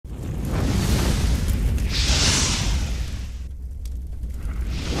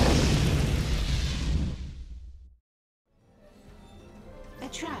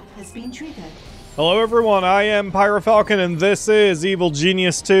has been triggered. Hello everyone, I am PyroFalkon and this is Evil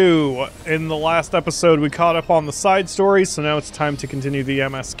Genius 2. In the last episode we caught up on the side story, so now it's time to continue the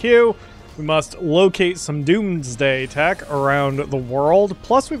MSQ. We must locate some doomsday tech around the world,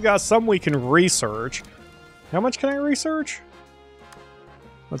 plus we've got some we can research. How much can I research?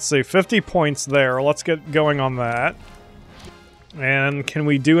 Let's see, 50 points there. Let's get going on that. And can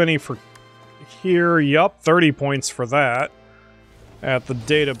we do any for here? Yup, 30 points for that. At the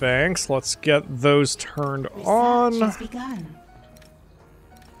data banks, let's get those turned on.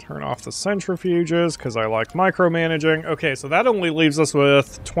 Turn off the centrifuges, because I like micromanaging. Okay, so that only leaves us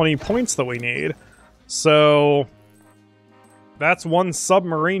with 20 points that we need. So that's one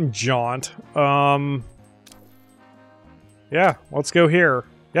submarine jaunt. Yeah, let's go here.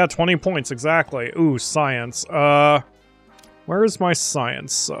 Yeah, 20 points, exactly. Ooh, science. Where is my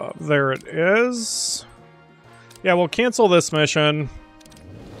science? There it is. Yeah, we'll cancel this mission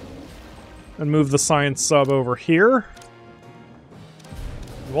and move the science sub over here.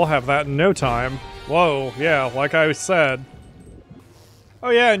 We'll have that in no time. Whoa, yeah, like I said. Oh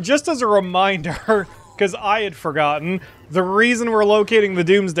yeah, and just as a reminder, because I had forgotten, the reason we're locating the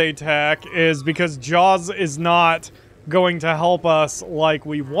Doomsday tech is because Jaws is not going to help us like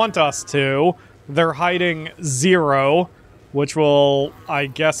we want us to. They're hiding Zero, which will, I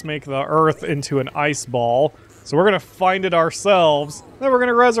guess, make the Earth into an ice ball. So we're gonna find it ourselves, then we're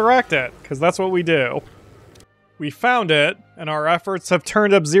gonna resurrect it, because that's what we do. We found it, and our efforts have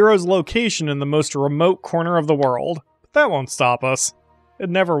turned up Zero's location in the most remote corner of the world. But that won't stop us.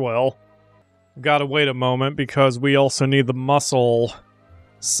 It never will. We've gotta wait a moment, because we also need the muscle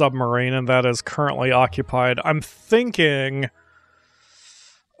submarine, and that is currently occupied. I'm thinking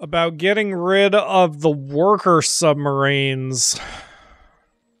about getting rid of the worker submarines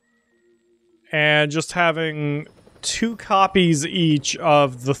and just having 2 copies each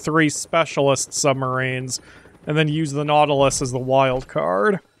of the 3 specialist submarines, and then use the Nautilus as the wild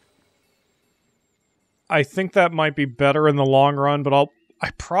card. I think that might be better in the long run, but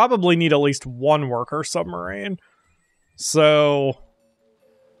I probably need at least 1 worker submarine. So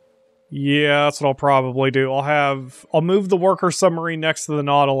yeah, that's what I'll probably do. I'll move the worker submarine next to the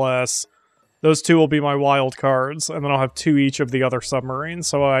Nautilus. Those 2 will be my wild cards, and then I'll have 2 each of the other submarines,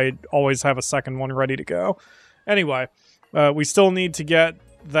 so I always have a second one ready to go. Anyway, we still need to get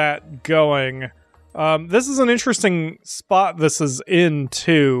that going. This is an interesting spot this is in,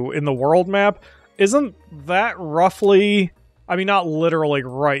 too, in the world map. Isn't that roughly, I mean, not literally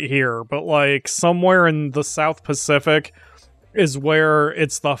right here, but like somewhere in the South Pacific is where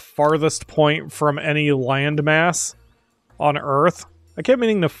it's the farthest point from any landmass on Earth? I kept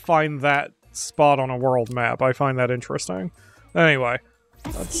meaning to find that spot on a world map. I find that interesting. Anyway,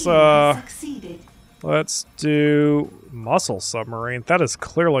 let's do muscle submarine. That is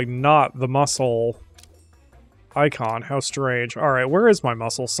clearly not the muscle icon. How strange. Alright, where is my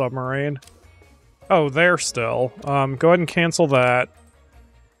muscle submarine? Oh, there still. Go ahead and cancel that.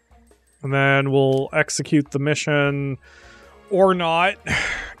 And then we'll execute the mission. Or not.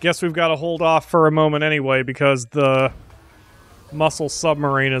 Guess we've got to hold off for a moment anyway, because the muscle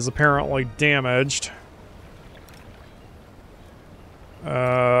submarine is apparently damaged.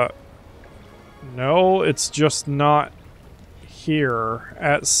 No, it's just not here.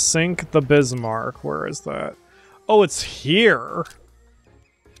 At Sink the Bismarck. Where is that? Oh, it's here!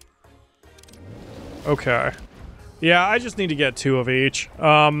 Okay. Yeah, I just need to get 2 of each.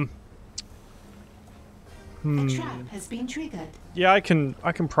 A trap has been triggered. Yeah, I can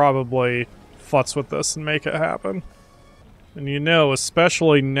probably futz with this and make it happen. And you know,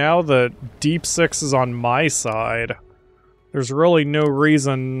 especially now that Deep Six is on my side, there's really no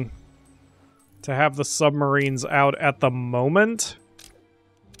reason to have the submarines out at the moment.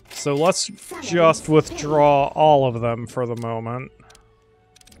 So let's just withdraw all of them for the moment.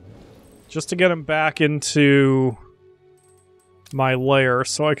 Just to get them back into my lair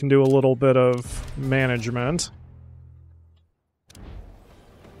so I can do a little bit of management.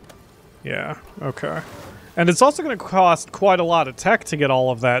 Yeah, okay. And it's also going to cost quite a lot of tech to get all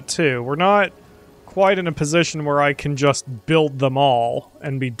of that, too. We're not quite in a position where I can just build them all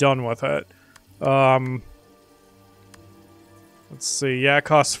and be done with it. Let's see. Yeah, it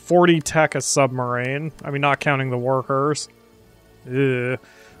costs 40 tech a submarine. I mean, not counting the workers. Ugh. Well,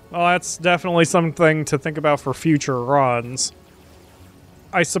 that's definitely something to think about for future runs.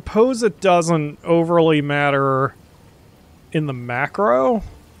 I suppose it doesn't overly matter in the macro.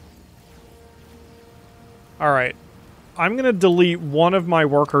 Alright, I'm going to delete one of my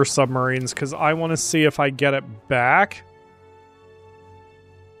worker submarines because I want to see if I get it back.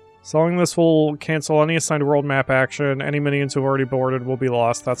 Selling this will cancel any assigned world map action. Any minions who've already boarded will be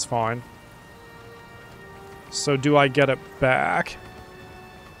lost. That's fine. So do I get it back?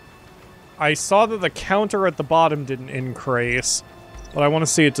 I saw that the counter at the bottom didn't increase, but I want to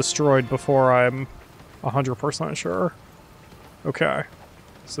see it destroyed before I'm 100% sure. Okay.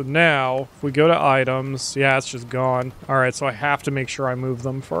 So now, if we go to items, yeah, it's just gone. Alright, so I have to make sure I move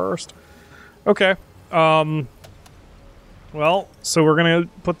them first. Okay. Well, so we're gonna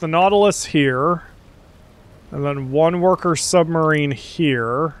put the Nautilus here, and then one worker submarine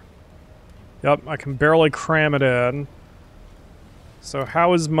here. Yep, I can barely cram it in. So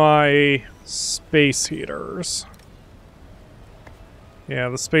how is my space heaters? Yeah,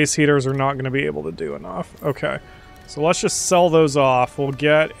 the space heaters are not going to be able to do enough. Okay, so let's just sell those off. We'll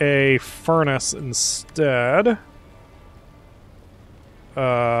get a furnace instead.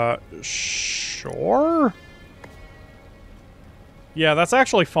 Sure? Yeah, that's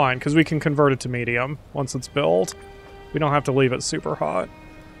actually fine, because we can convert it to medium once it's built. We don't have to leave it super hot.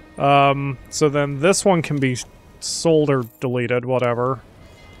 So then this one can be sold or deleted, whatever.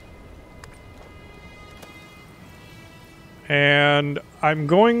 And I'm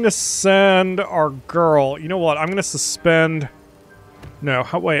going to send our girl... You know what? I'm going to suspend... No,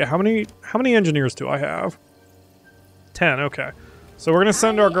 wait, how many engineers do I have? 10, okay. So we're going to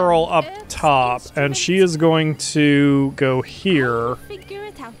send our girl up top, and she is going to go here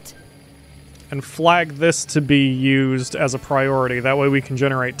and flag this to be used as a priority. That way we can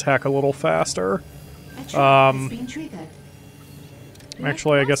generate tech a little faster.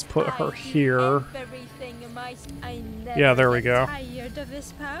 Actually, I guess put her here. Yeah, there we go.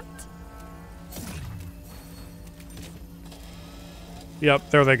 Yep,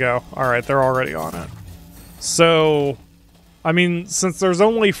 there they go. Alright, they're already on it. So, I mean, since there's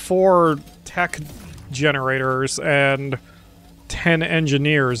only 4 tech generators and 10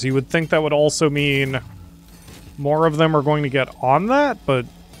 engineers, you would think that would also mean more of them are going to get on that, but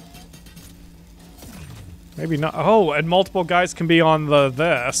maybe not. Oh, and multiple guys can be on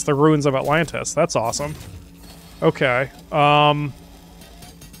the Ruins of Atlantis. That's awesome. Okay.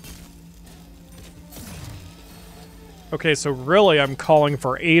 Okay, so really I'm calling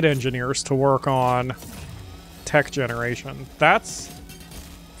for 8 engineers to work on tech generation. That's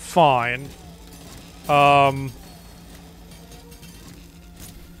fine.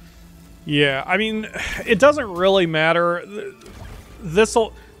 Yeah, I mean, it doesn't really matter.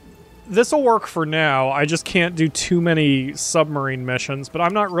 This'll work for now. I just can't do too many submarine missions, but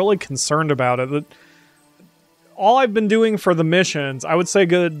I'm not really concerned about it. All I've been doing for the missions, I would say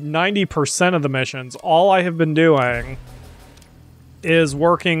good 90% of the missions, all I have been doing is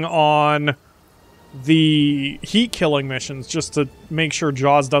working on the heat-killing missions just to make sure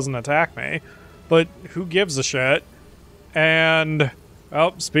Jaws doesn't attack me. But who gives a shit? And,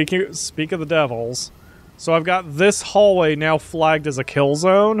 oh, speak of the devils. So I've got this hallway now flagged as a kill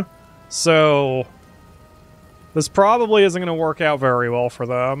zone. So this probably isn't going to work out very well for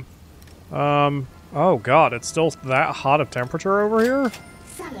them. Oh god, it's still that hot of temperature over here?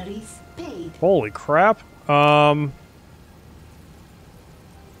 Salaries paid. Holy crap. Alright,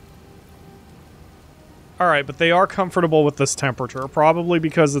 but they are comfortable with this temperature, probably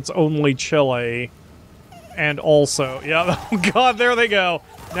because it's only chilly. And also, yeah, oh god, there they go.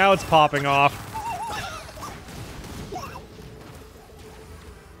 Now it's popping off.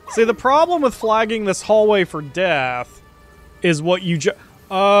 See, the problem with flagging this hallway for death is what you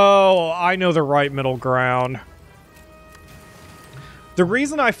Oh, I know the right middle ground. The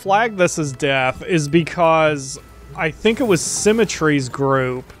reason I flagged this as death is because I think it was Symmetry's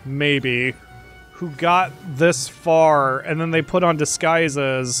group, maybe, who got this far, and then they put on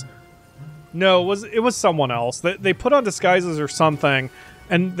disguises. No, it was someone else. They put on disguises or something,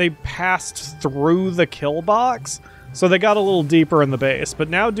 and they passed through the kill box, so they got a little deeper in the base. But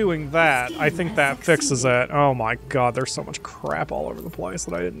now doing that, I think that fixes it. Oh my god, there's so much crap all over the place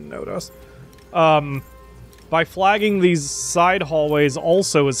that I didn't notice. By flagging these side hallways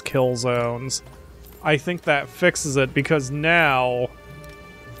also as kill zones, I think that fixes it, because now,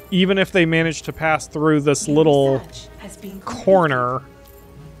 even if they manage to pass through this little corner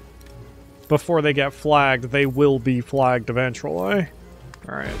before they get flagged, they will be flagged eventually.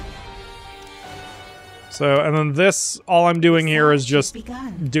 Alright. So, and then this, all I'm doing here is just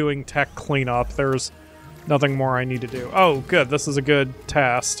doing tech cleanup. There's nothing more I need to do. Oh, good. This is a good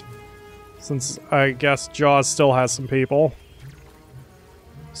test. Since I guess Jaws still has some people.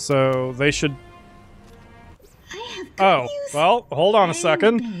 So, they should... Oh, well, hold on a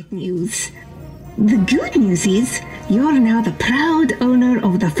second. Bad news. The good news is, you're now the proud owner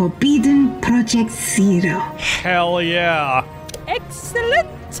of the Forbidden Project Zero. Hell yeah.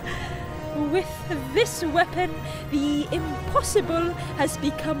 Excellent! With this weapon, the impossible has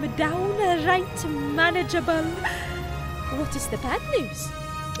become downright manageable. What is the bad news?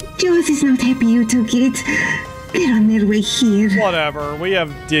 Jaws is not happy you took it. They're on their way here. Whatever, we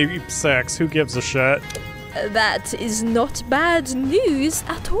have deep sex. Who gives a shit? That is not bad news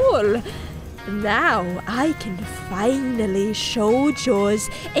at all. Now I can finally show Jaws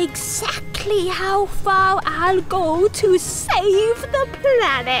exactly how far I'll go to save the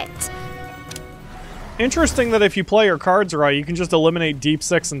planet. Interesting that if you play your cards right, you can just eliminate Deep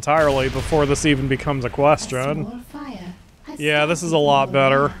Six entirely before this even becomes a question. Yeah, this is a lot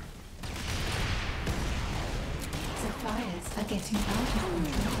better. The fires are getting out of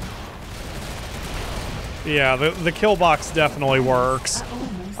control. Yeah, the kill box definitely works.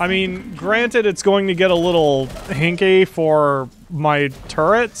 I mean, granted, it's going to get a little hinky for my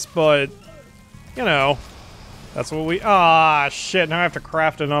turrets, but, you know, that's what we... Ah, shit, now I have to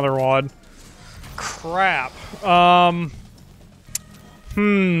craft another one. Crap. All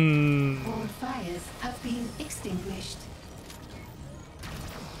fires have been extinguished.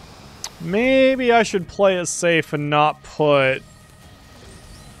 Maybe I should play it safe and not put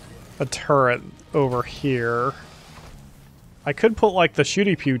a turret over here. I could put, like, the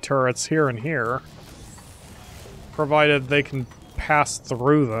shooty pew turrets here and here, provided they can pass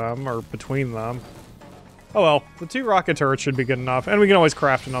through them, or between them. Oh well, the 2 rocket turrets should be good enough, and we can always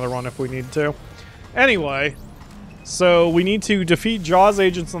craft another one if we need to. Anyway, so we need to defeat Jaws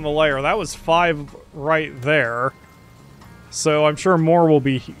agents in the lair. That was 5 right there. So I'm sure more will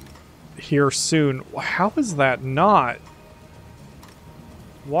be here soon. How is that not?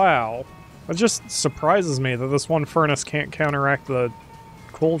 Wow. It just surprises me that this one furnace can't counteract the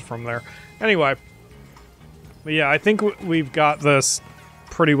cold from there. Anyway. But yeah, I think we've got this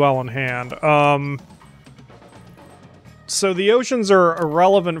pretty well in hand. So the oceans are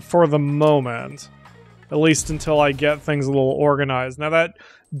irrelevant for the moment. At least until I get things a little organized. Now that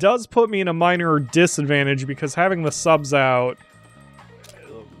does put me in a minor disadvantage because having the subs out,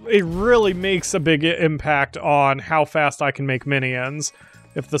 it really makes a big impact on how fast I can make minions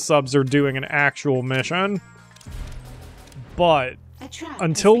if the subs are doing an actual mission. But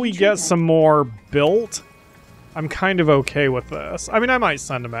until we get some more built, I'm kind of okay with this. I mean, I might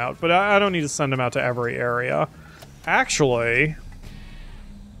send them out, but I don't need to send them out to every area. Actually,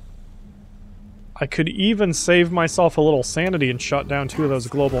 I could even save myself a little sanity and shut down 2 of those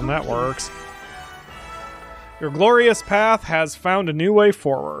global networks. Your glorious path has found a new way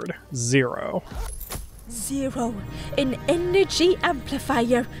forward. 0. 0. An energy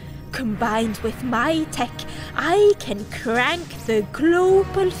amplifier. Combined with my tech, I can crank the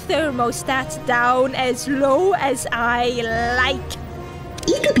global thermostat down as low as I like.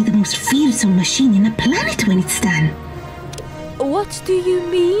 It'll be the most fearsome machine in the planet when it's done. What do you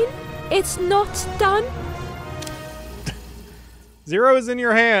mean? It's not done? 0 is in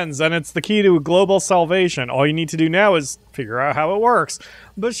your hands, and it's the key to global salvation. All you need to do now is figure out how it works.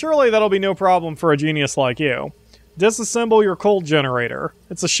 But surely that'll be no problem for a genius like you. Disassemble your cold generator.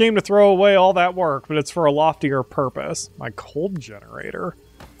 It's a shame to throw away all that work, but it's for a loftier purpose. My cold generator?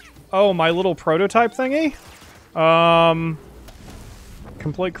 Oh, my little prototype thingy?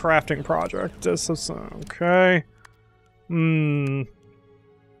 Complete crafting project. Okay.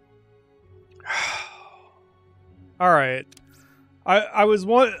 Alright. I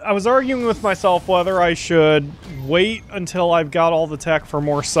was arguing with myself whether I should wait until I've got all the tech for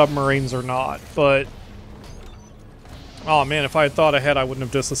more submarines or not, but... Oh man, if I had thought ahead, I wouldn't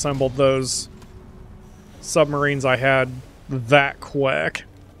have disassembled those submarines I had that quick.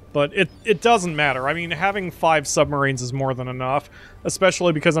 But it doesn't matter. I mean, having 5 submarines is more than enough,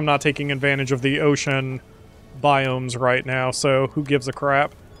 especially because I'm not taking advantage of the ocean biomes right now, so who gives a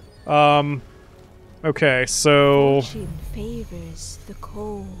crap? Okay, so... Fortune favors the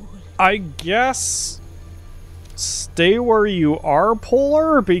cold. I guess... stay where you are,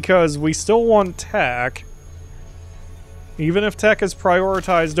 Polar, because we still want tech. Even if tech is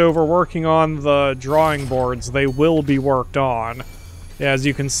prioritized over working on the drawing boards, they will be worked on, as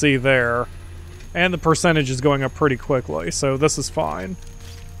you can see there. And the percentage is going up pretty quickly, so this is fine.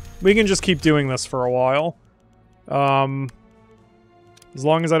 We can just keep doing this for a while. As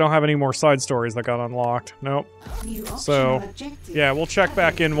long as I don't have any more side stories that got unlocked. Nope. So, yeah, we'll check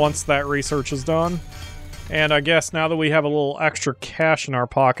back in once that research is done. And I guess now that we have a little extra cash in our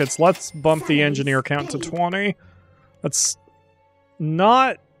pockets, let's bump the engineer count to 20. That's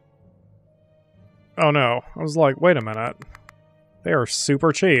not... Oh no. I was like, wait a minute. They are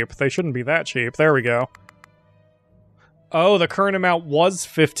super cheap. They shouldn't be that cheap. There we go. Oh, the current amount was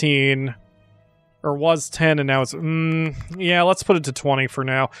 15 Or was 10 and now it's... yeah, let's put it to 20 for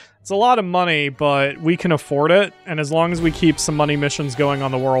now. It's a lot of money, but we can afford it. And as long as we keep some money missions going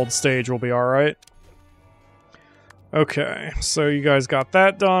on the world stage, we'll be alright. Okay, so you guys got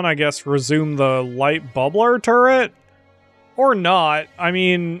that done. I guess resume the light bubbler turret? Or not. I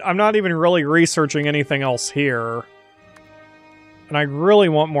mean, I'm not even really researching anything else here. And I really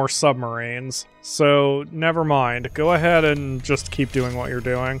want more submarines. So, never mind. Go ahead and just keep doing what you're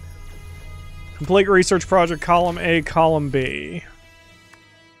doing. Complete research project, column A, column B.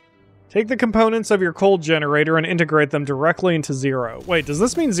 Take the components of your cold generator and integrate them directly into Zero. Wait, does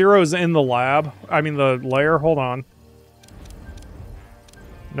this mean Zero is in the lab? I mean the layer? Hold on.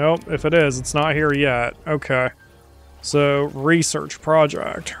 Nope, if it is, it's not here yet. Okay. So, research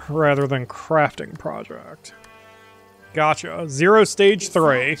project, rather than crafting project. Gotcha. Zero stage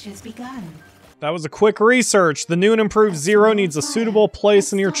 3. That was a quick research. The new and improved Zero needs a suitable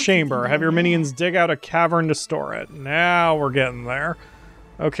place in your chamber. Have your minions dig out a cavern to store it. Now we're getting there.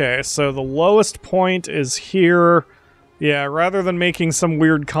 Okay, so the lowest point is here. Yeah, rather than making some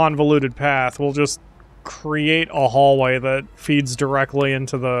weird convoluted path, we'll just create a hallway that feeds directly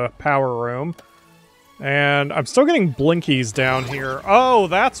into the power room. And I'm still getting blinkies down here. Oh,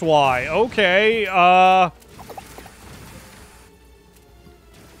 that's why. Okay,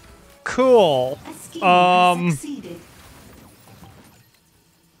 cool. Oh,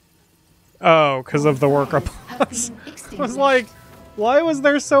 because of the worker bus. I was like, why was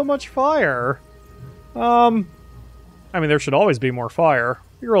there so much fire? I mean, there should always be more fire.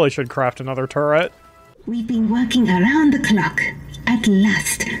 We really should craft another turret. We've been working around the clock. At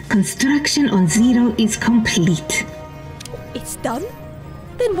last, construction on Zero is complete. It's done?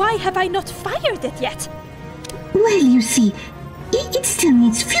 Then why have I not fired it yet? Well, you see, it still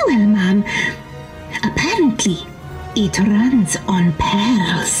needs fuel, ma'am. Apparently, it runs on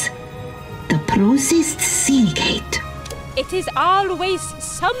pearls. The processed silicate. It is always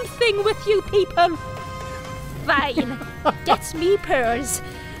something with you people. Fine. Get me pearls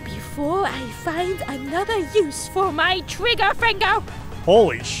before I find another use for my trigger finger.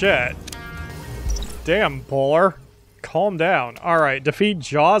 Holy shit. Damn, Polar. Calm down. Alright, defeat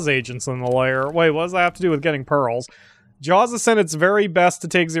Jaws agents in the lair. Wait, what does that have to do with getting pearls? Jaws has sent its very best to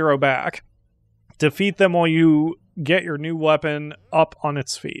take Zero back. Defeat them while you get your new weapon up on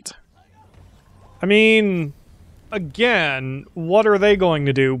its feet. I mean, again, what are they going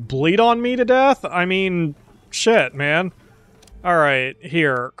to do? Bleed on me to death? I mean, shit, man. Alright,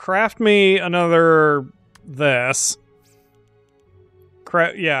 here. Craft me another this.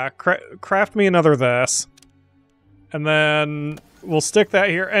 Craft me another this. And then we'll stick that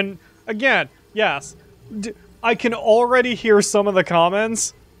here. And again, yes, I can already hear some of the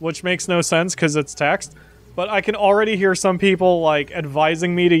comments, which makes no sense because it's text, but I can already hear some people like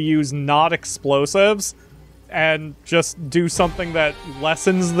advising me to use not explosives and just do something that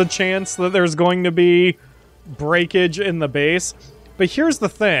lessens the chance that there's going to be breakage in the base. But here's the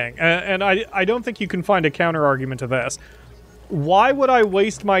thing, and I don't think you can find a counter argument to this. Why would I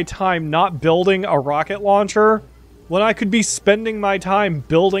waste my time not building a rocket launcher when I could be spending my time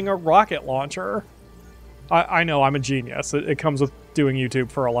building a rocket launcher? I know, I'm a genius. It comes with doing YouTube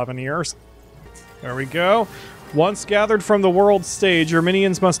for 11 years. There we go. Once gathered from the world stage, your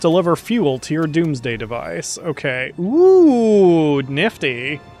minions must deliver fuel to your doomsday device. Okay. Ooh,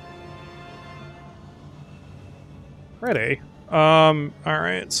 nifty. Ready.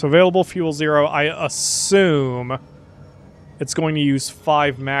 Alright, so available fuel 0. I assume it's going to use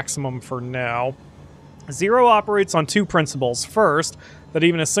 5 maximum for now. Zero operates on 2 principles. First, that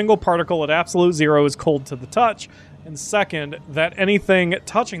even a single particle at absolute 0 is cold to the touch. And second, that anything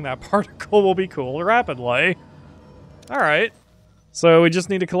touching that particle will be cooled rapidly. Alright. So we just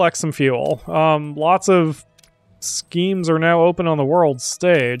need to collect some fuel. Lots of schemes are now open on the world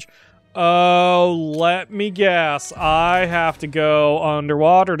stage. Oh, let me guess. I have to go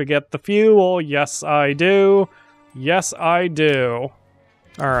underwater to get the fuel. Yes, I do. Yes, I do.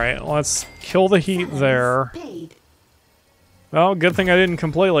 Alright, let's kill the heat there. Well, good thing I didn't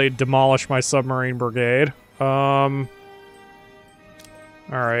completely demolish my submarine brigade. Alright.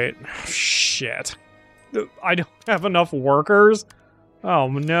 Shit. I don't have enough workers? Oh,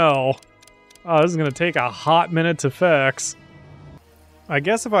 no. Oh, this is gonna take a hot minute to fix. I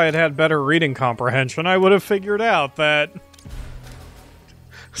guess if I had had better reading comprehension, I would have figured out that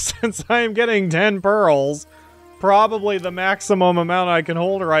since I am getting 10 pearls, probably the maximum amount I can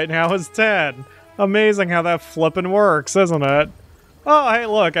hold right now is 10. Amazing how that flippin' works, isn't it? Oh, hey,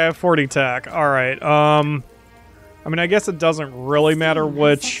 look, I have 40 tech. Alright, I mean, I guess it doesn't really matter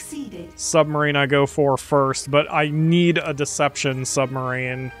which submarine I go for first, but I need a deception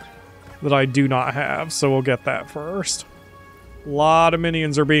submarine. that I do not have, so we'll get that first. A lot of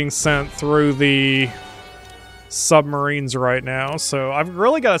minions are being sent through the submarines right now, so I've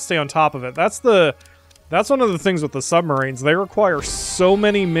really got to stay on top of it. That's one of the things with the submarines. They require so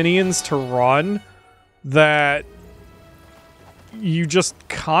many minions to run that you just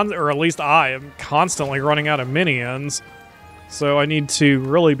or at least I am constantly running out of minions. So I need to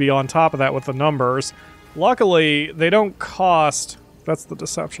really be on top of that with the numbers. Luckily, they don't cost... That's the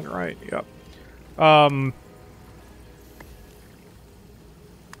deception, right? Yep.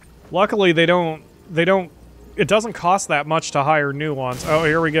 Luckily, they don't... It doesn't cost that much to hire new ones. Oh,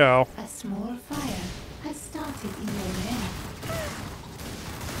 here we go. A small fire has started in your den.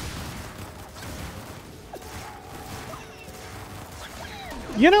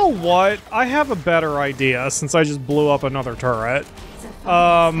 You know what? I have a better idea since I just blew up another turret. The fires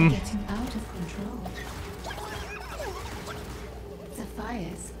are getting out of control. The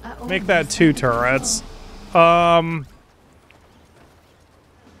fires are Make that almost 2 under control. turrets.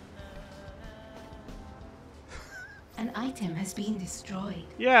 An item has been destroyed.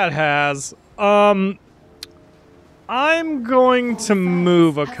 Yeah, it has. I'm going to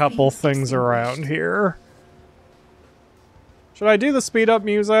move a couple things around here. Should I do the speed up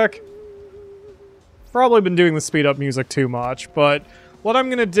music? Probably been doing the speed up music too much, but what I'm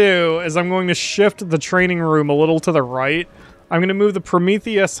going to do is I'm going to shift the training room a little to the right. I'm going to move the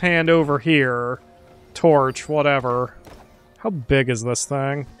Prometheus hand over here. Torch, whatever. How big is this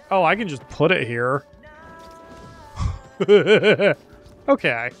thing? Oh, I can just put it here.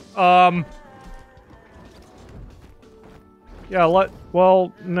 Okay. Yeah,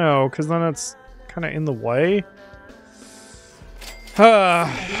 well, no, because then it's kind of in the way.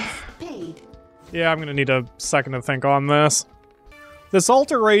 Paid. Yeah, I'm going to need a second to think on this. This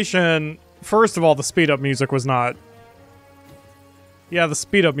alteration, first of all, the speed up music was not... Yeah, the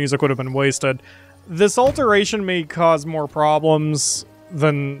speed up music would have been wasted. This alteration may cause more problems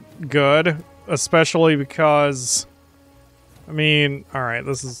than good, especially because... I mean, alright,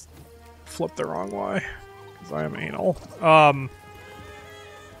 this is flipped the wrong way, because I am anal.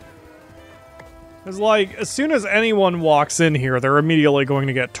 It's like, as soon as anyone walks in here, they're immediately going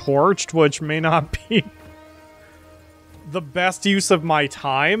to get torched, which may not be the best use of my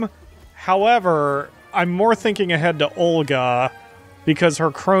time. However, I'm more thinking ahead to Olga, because her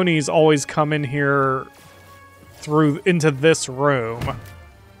cronies always come in here into this room.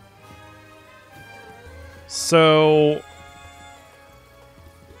 So...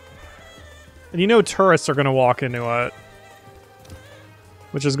 And you know tourists are going to walk into it,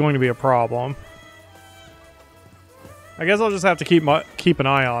 which is going to be a problem. I guess I'll just have to keep an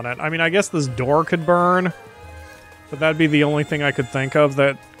eye on it. I mean, I guess this door could burn, but that'd be the only thing I could think of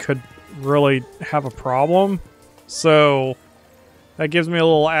that could really have a problem. So that gives me a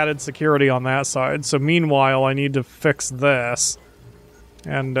little added security on that side. So meanwhile, I need to fix this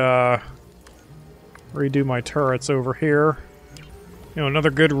and redo my turrets over here. You know,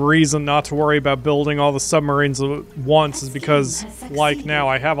 another good reason not to worry about building all the submarines at once is because, like now,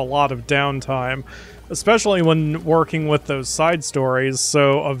 I have a lot of downtime. Especially when working with those side stories,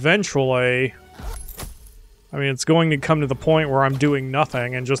 so eventually... I mean, it's going to come to the point where I'm doing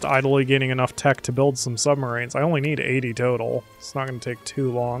nothing and just idly gaining enough tech to build some submarines. I only need 80 total. It's not going to take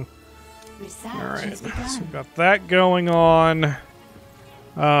too long. Alright, so we've got that going on.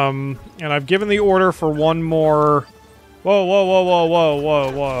 And I've given the order for one more... Whoa, whoa, whoa, whoa, whoa,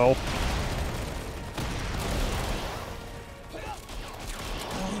 whoa, whoa.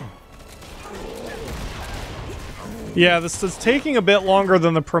 Yeah, this is taking a bit longer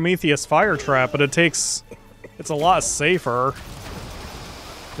than the Prometheus fire trap, but it's a lot safer.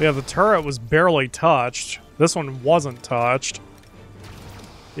 Yeah, the turret was barely touched. This one wasn't touched.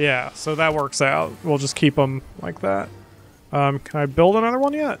 Yeah, so that works out. We'll just keep them like that. Can I build another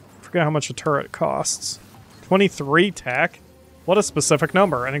one yet? I forget how much a turret costs. 23 tech? What a specific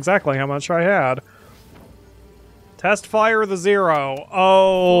number, and exactly how much I had. Test fire the 0.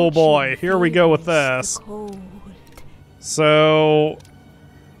 Oh boy, here we go with this. So...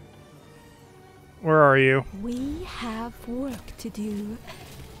 Where are you? We have work to do.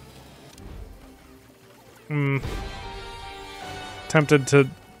 Tempted to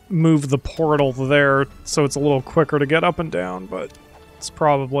move the portal there so it's a little quicker to get up and down, but it's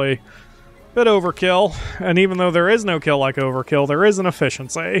probably a bit overkill. And even though there is no kill like overkill, there is an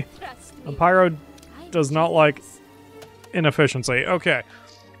efficiency. And Pyro does not like inefficiency. Okay.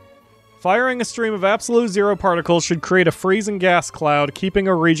 Firing a stream of absolute 0 particles should create a freezing gas cloud, keeping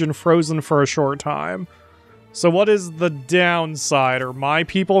a region frozen for a short time. So what is the downside? Are my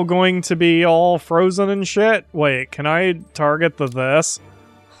people going to be all frozen and shit? Wait, can I target this?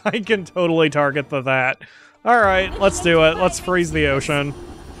 I can totally target that. Alright, let's do it. Let's freeze the ocean.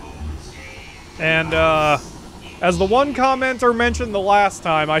 And, as the one commenter mentioned the last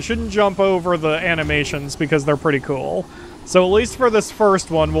time, I shouldn't jump over the animations because they're pretty cool. So at least for this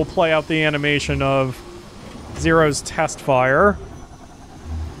first one, we'll play out the animation of Zero's test fire.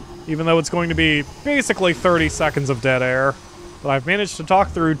 Even though it's going to be basically 30 seconds of dead air. But I've managed to talk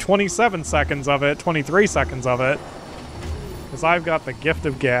through 27 seconds of it, 23 seconds of it. Because I've got the gift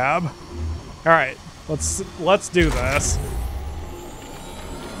of gab. Alright, let's do this.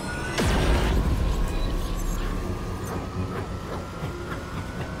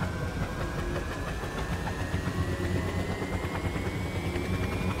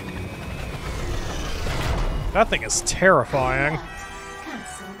 That thing is terrifying.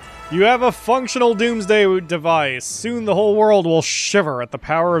 You have a functional doomsday device. Soon the whole world will shiver at the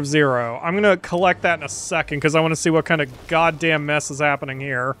power of Zero. I'm gonna collect that in a second because I want to see what kind of goddamn mess is happening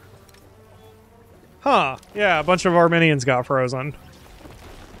here. Huh. Yeah, a bunch of our minions got frozen.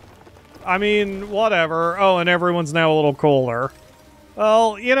 I mean, whatever. Oh, and everyone's now a little colder.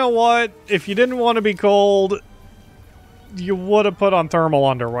 Well, you know what? If you didn't want to be cold, you would have put on thermal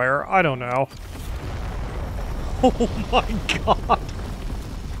underwear. I don't know. Oh my god.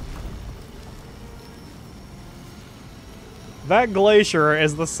 That glacier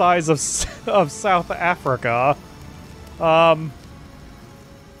is the size of South Africa. Yeah,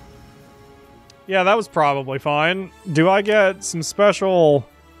 that was probably fine. Do I get some special...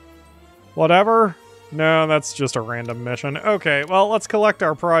 whatever? No, that's just a random mission. Okay, well, let's collect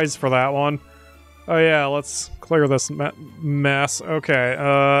our prize for that one. Oh yeah, let's clear this mess.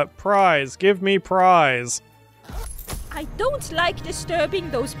 Okay, prize. Give me prize. I don't like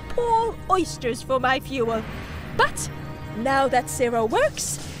disturbing those poor oysters for my fuel. But now that Zero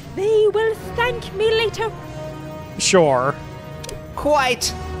works, they will thank me later. Sure.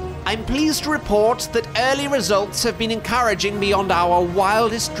 Quite. I'm pleased to report that early results have been encouraging beyond our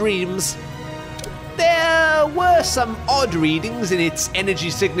wildest dreams. There were some odd readings in its energy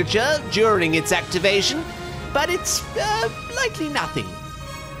signature during its activation, but it's likely nothing.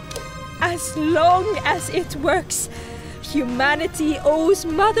 As long as it works, humanity owes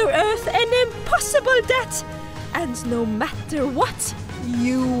Mother Earth an impossible debt, and no matter what,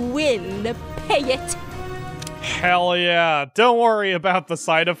 you will pay it. Hell yeah. Don't worry about the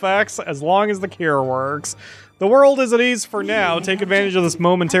side effects, as long as the cure works. The world is at ease for now. Take advantage of this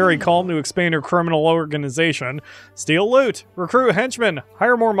momentary calm to expand your criminal organization. Steal loot, recruit henchmen,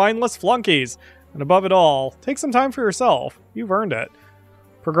 hire more mindless flunkies, and above it all, take some time for yourself. You've earned it.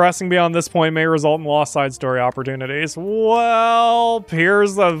 Progressing beyond this point may result in lost side story opportunities. Well,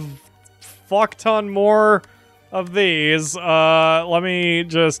 here's a fuck ton more of these. Let me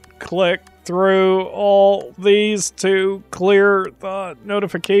just click through all these to clear the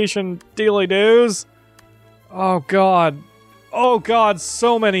notification dealy-doos. Oh god. Oh god,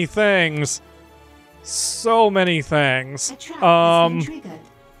 so many things. So many things.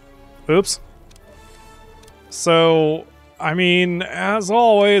 Oops. So, I mean, as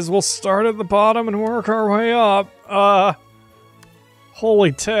always, we'll start at the bottom and work our way up.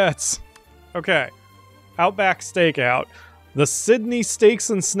 Holy tits. Okay. Outback Stakeout. The Sydney Steaks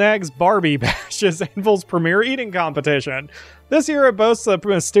and Snags Barbie Bash is Anvil's premier eating competition. This year it boasts a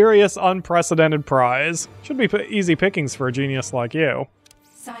mysterious, unprecedented prize. Should be easy pickings for a genius like you.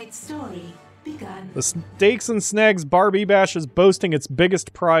 Side story begun. The Steaks and Snags Barbie Bash is boasting its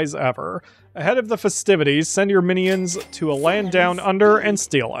biggest prize ever. Ahead of the festivities, send your minions to a land down under and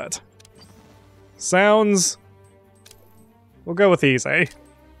steal it. Sounds... we'll go with easy.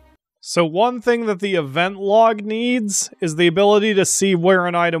 So one thing that the event log needs is the ability to see where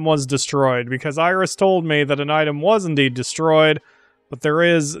an item was destroyed, because Iris told me that an item was indeed destroyed, but there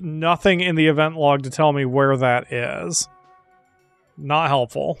is nothing in the event log to tell me where that is. Not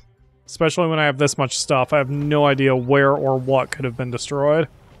helpful. Especially when I have this much stuff, I have no idea where or what could have been destroyed.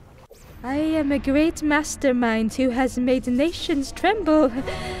 I am a great mastermind who has made nations tremble,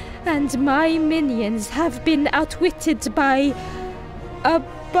 and my minions have been outwitted by a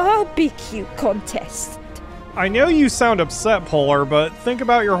barbecue contest. I know you sound upset, Polar, but think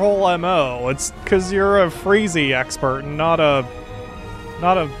about your whole MO. It's because you're a freezy expert and not a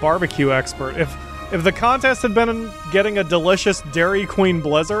barbecue expert. If the contest had been getting a delicious Dairy Queen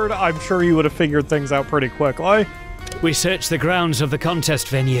Blizzard, I'm sure you would have figured things out pretty quickly. We searched the grounds of the contest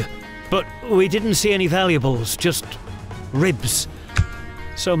venue, but we didn't see any valuables, just ribs.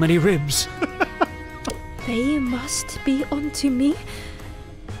 So many ribs. They must be onto me.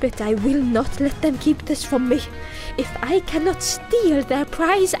 But I will not let them keep this from me. If I cannot steal their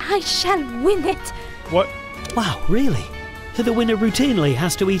prize, I shall win it. What? Wow, really? The winner routinely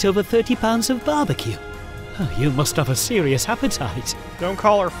has to eat over 30 pounds of barbecue. Oh, you must have a serious appetite. Don't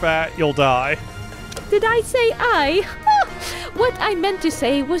call her fat, you'll die. Did I say I? What I meant to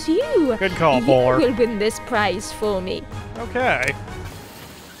say was you. Good call, Polar. You will win this prize for me. Okay.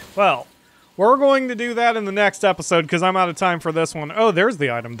 Well, we're going to do that in the next episode because I'm out of time for this one. Oh, there's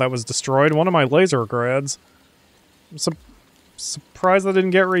the item that was destroyed. One of my laser grids. I'm surprised I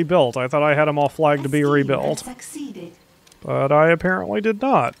didn't get rebuilt. I thought I had them all flagged to be rebuilt. Succeeded. But I apparently did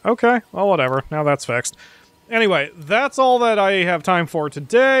not. Okay, well, whatever. Now that's fixed. Anyway, that's all that I have time for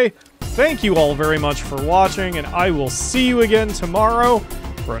today. Thank you all very much for watching, and I will see you again tomorrow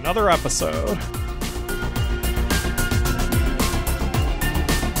for another episode.